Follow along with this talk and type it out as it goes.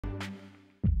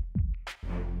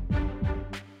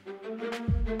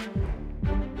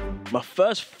My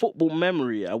first football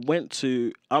memory,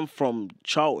 I'm from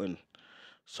Charlton.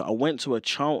 So I went to a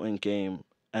Charlton game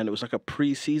and it was like a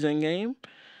pre-season game.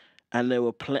 And they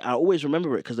were playing, I always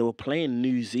remember it because they were playing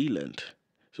New Zealand.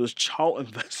 So it was Charlton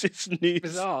versus New Zealand.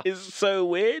 Bizarre. It's so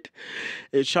weird.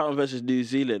 It was Charlton versus New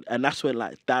Zealand. And that's when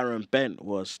like Darren Bent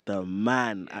was the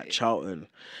man at Charlton.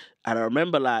 And I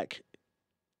remember like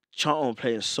Charlton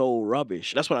playing so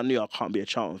rubbish. That's when I knew I can't be a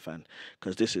Charlton fan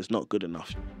because this is not good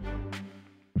enough.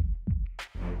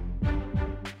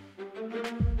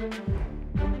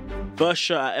 First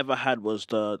shirt I ever had was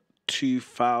the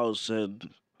 2000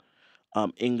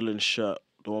 England shirt,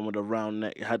 the one with the round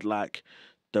neck. It had like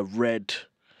the red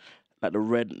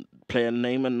player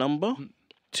name and number.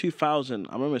 2000.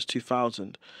 I remember it's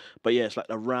 2000. But yeah, it's like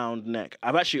the round neck. I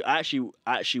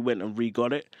actually went and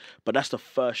re-got it, but that's the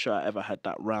first shirt I ever had,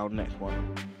 that round neck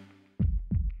one.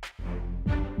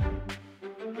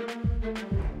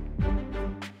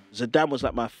 Zidane was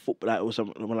like my when I was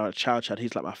a child,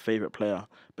 he's like my favourite player.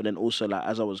 But then also like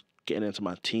as I was getting into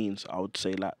my teens, I would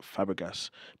say like Fabregas.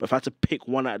 But if I had to pick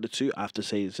one out of the two, I have to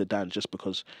say Zidane just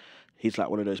because he's like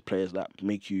one of those players that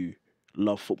make you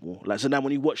love football. Like Zidane,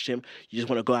 when you watch him, you just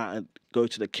want to go out and go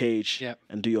to the cage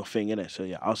and do your thing, innit? So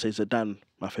yeah, I'll say Zidane,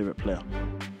 my favourite player.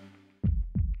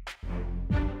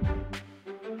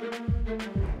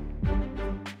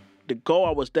 The goal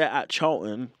I was there at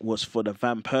Charlton was for the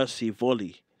Van Persie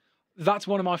volley. That's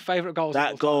one of my favourite goals.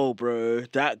 That goal, bro.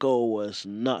 That goal was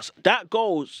nuts.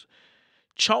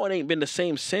 Charlton ain't been the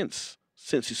same since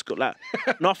he's got like,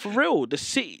 no, for real.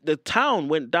 The town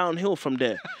went downhill from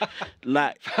there.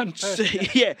 Like,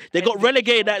 yeah, they got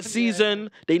relegated that season.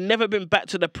 They never been back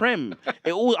to the Prem.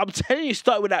 I'm telling you, it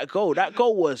started with that goal. That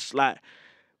goal was like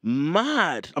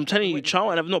mad. I'm telling you,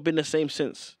 Charlton have not been the same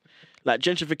since. Like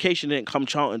gentrification didn't come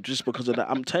Charlton just because of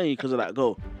that. I'm telling you, because of that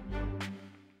goal.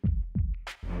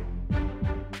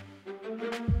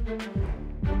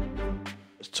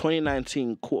 It's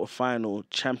 2019 quarterfinal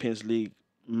Champions League,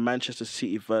 Manchester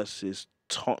City versus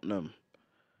Tottenham.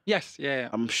 Yes, yeah.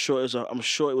 I'm sure it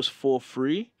was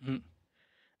 4-3.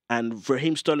 And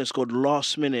Raheem Sterling scored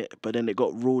last minute, but then it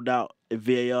got ruled out in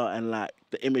VAR, and like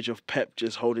the image of Pep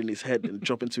just holding his head and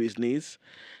dropping to his knees.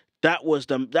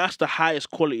 That's the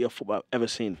highest quality of football I've ever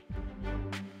seen.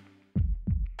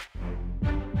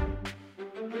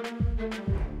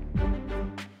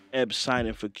 Eb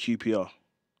signing for QPR.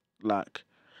 Like,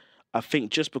 I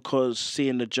think just because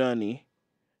seeing the journey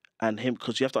and him,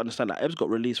 because you have to understand that Eb's got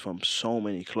released from so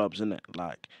many clubs, innit?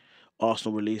 Like,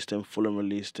 Arsenal released him, Fulham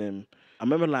released him. I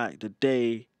remember like the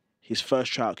day his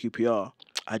first try at QPR,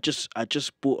 I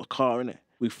just bought a car, innit?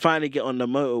 We finally get on the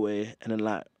motorway and then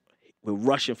like, we're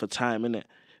rushing for time, innit?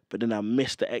 But then I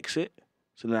missed the exit.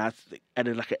 So then I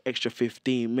added like an extra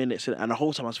 15 minutes. And the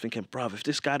whole time I was thinking, bruv, if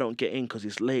this guy don't get in because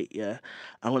he's late, yeah,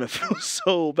 I'm going to feel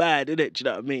so bad, innit? Do you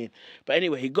know what I mean? But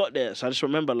anyway, he got there. So I just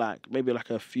remember like maybe like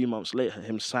a few months later,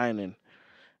 him signing.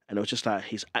 And it was just like,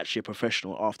 he's actually a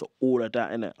professional after all of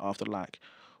that, innit? After like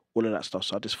all of that stuff.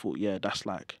 So I just thought, yeah, that's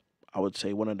like, I would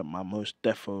say one of my most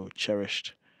defo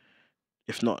cherished.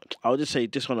 If not, I would just say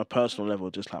just on a personal level,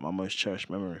 just like my most cherished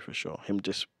memory for sure. Him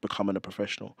just becoming a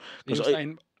professional. You're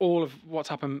saying all of what's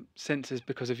happened since is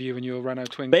because of you and your Renault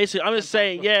Twingo. Basically, I'm just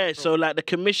saying, yeah. So like the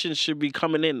commission should be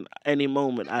coming in any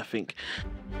moment, I think.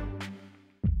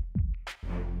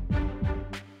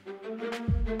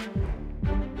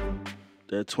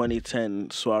 The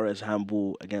 2010 Suarez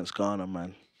handball against Ghana,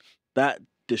 man, that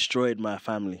destroyed my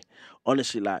family.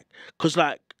 Honestly, like, cause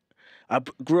like. I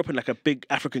grew up in like a big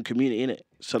African community, innit?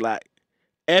 So like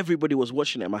everybody was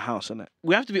watching it in my house, innit?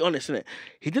 We have to be honest, innit?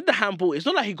 He did the handball. It's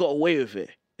not like he got away with it.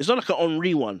 It's not like an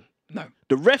Henri one. No.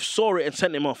 The ref saw it and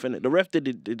sent him off, innit? The ref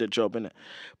did the job, innit?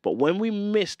 But when we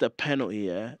missed the penalty,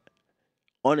 yeah,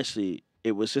 honestly,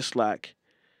 it was just like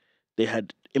they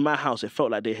had, in my house, it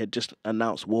felt like they had just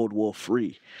announced World War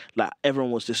III. Like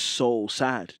everyone was just so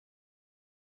sad.